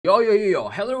Yo,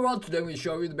 hello everyone, today we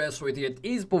show you the best way to get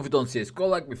easy profit on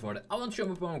Csgoluck. Before that, I want to show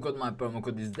my promo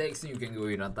code is DEX, and you can go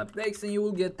here and type DEX and you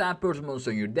will get 10% bonus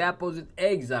on your deposit.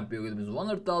 Example, you get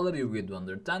 $100, you get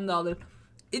 $110.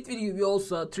 It will give you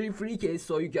also 3 free cases,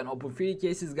 so you can open free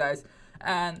cases, guys.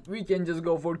 And we can just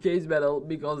go for case battle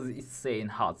because it's saying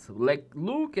hot. Like,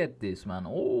 look at this, man.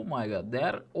 Oh my god,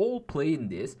 they're all playing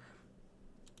this.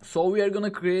 So we are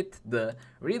gonna create the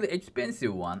really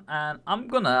expensive one, and I'm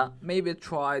gonna maybe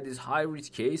try these high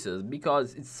risk cases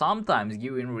because it's sometimes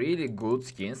giving really good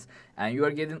skins and you are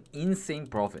getting insane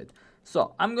profit.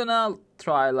 So I'm gonna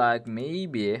try like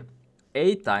maybe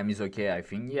 8 times, okay, I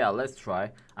think. Yeah, let's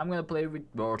try. I'm gonna play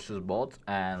with versus bot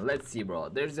and let's see, bro.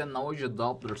 There's a nausea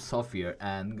doppler Sapphire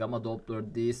and gamma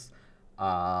doppler this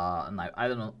I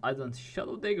don't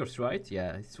shadow daggers, right?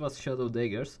 Yeah, it was shadow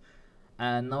daggers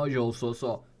and nausea also.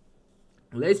 So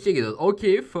let's check it out.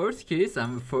 Okay, first case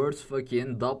and first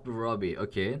fucking double Robbie.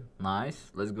 Okay, nice.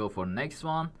 Let's go for next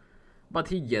one. But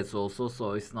he gets also,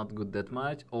 so it's not good that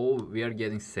much. Oh, we are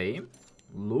getting same.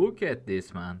 Look at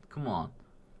this, man. Come on.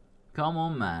 Come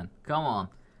on, man. Come on.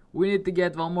 We need to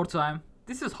get one more time.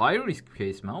 This is high risk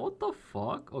case, man. What the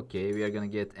fuck? Okay, we are gonna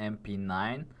get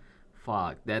MP9.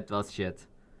 Fuck, that was shit.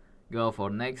 Go for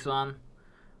next one.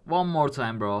 One more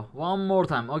time, bro. One more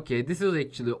time. Okay, this is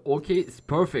actually okay. It's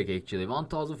perfect actually.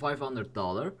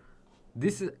 $1,500.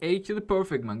 This is actually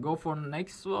perfect, man. Go for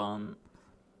next one.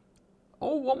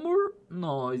 Oh, one more?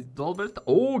 No, it's Dolbert.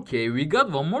 Okay, we got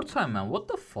one more time, man. What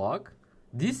the fuck?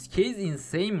 This case is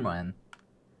insane, man.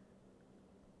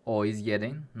 Oh, he's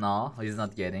getting. No, he's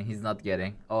not getting. He's not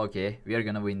getting. Okay, we are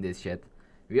gonna win this shit.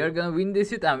 We are gonna win this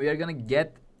shit and we are gonna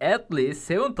get at least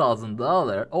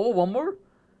 $7,000. Oh, one more?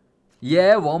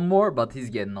 Yeah, one more, but he's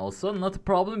getting also. Not a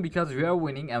problem because we are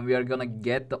winning and we are gonna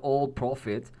get the all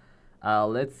profit.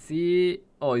 Let's see.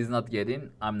 Oh, he's not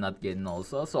getting. I'm not getting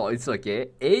also, so it's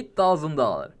okay.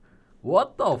 $8,000.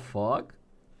 What the fuck?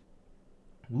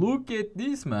 Look at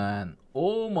this, man.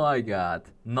 Oh my god.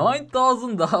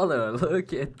 $9,000.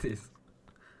 Look at this.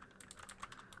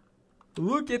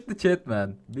 Look at the chat,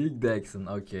 man. Big Dexon.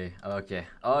 Okay,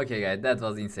 guys. That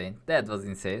was insane. That was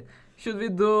insane. Should we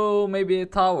do maybe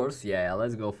towers? Yeah,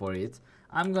 let's go for it.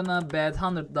 I'm gonna bet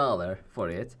 $100 for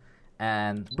it.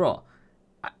 And bro,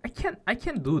 I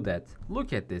can't do that.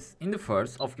 Look at this. In the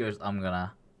first, of course, I'm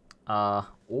gonna.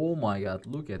 Oh my god,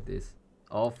 look at this.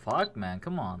 Oh fuck, man,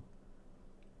 come on.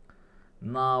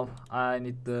 Now I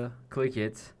need to click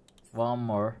it. One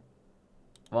more.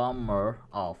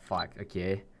 Oh fuck.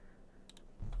 Okay.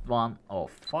 One. Oh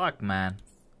fuck, man.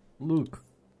 Look.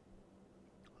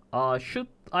 Should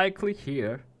I click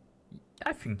here?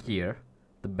 I think here,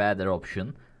 the better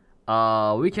option.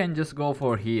 We can just go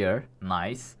for here.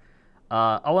 Nice.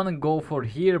 I wanna go for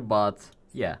here, but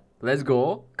yeah, let's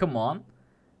go. Come on.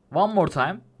 One more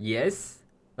time. Yes.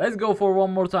 Let's go for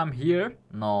one more time here.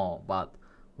 No, but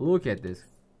look at this.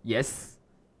 Yes.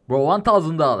 Bro,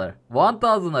 $1,000.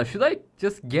 $1,000. Should I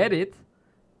just get it?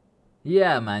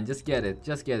 Yeah, man, just get it.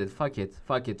 Just get it. Fuck it.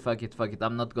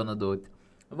 I'm not gonna do it.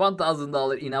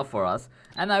 $1,000 enough for us,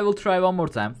 and I will try one more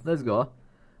time. Let's go.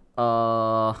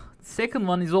 Second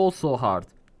one is also hard.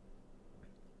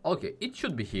 Okay, it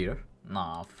should be here.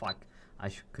 Nah, fuck, I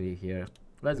should click here.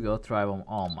 Let's go try one.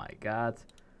 Oh my god.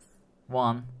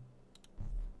 One.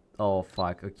 Oh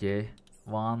fuck. Okay,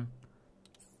 1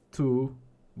 2.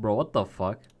 Bro, what the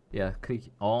fuck? Yeah, click.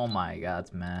 Oh my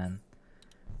god, man.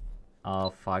 Oh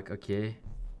fuck. Okay.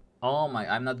 Oh my,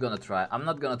 I'm not gonna try,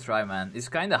 man. It's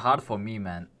kinda hard for me,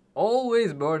 man.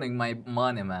 Always burning my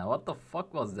money, man. What the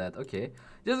fuck was that? Okay,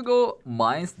 just go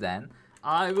mines then.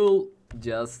 I will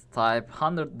just type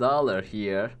 $100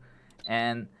 here.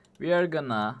 And we are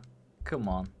gonna, come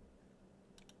on.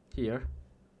 Here.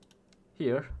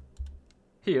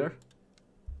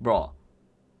 Bro.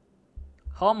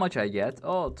 How much I get?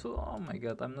 Oh, 2, oh my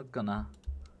god, I'm not gonna.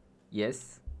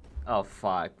 Yes. Oh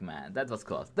fuck, man, that was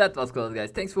close, guys.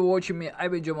 Thanks for watching me. I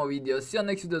will enjoy my videos. See you on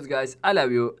next videos, guys. I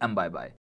love you and bye bye.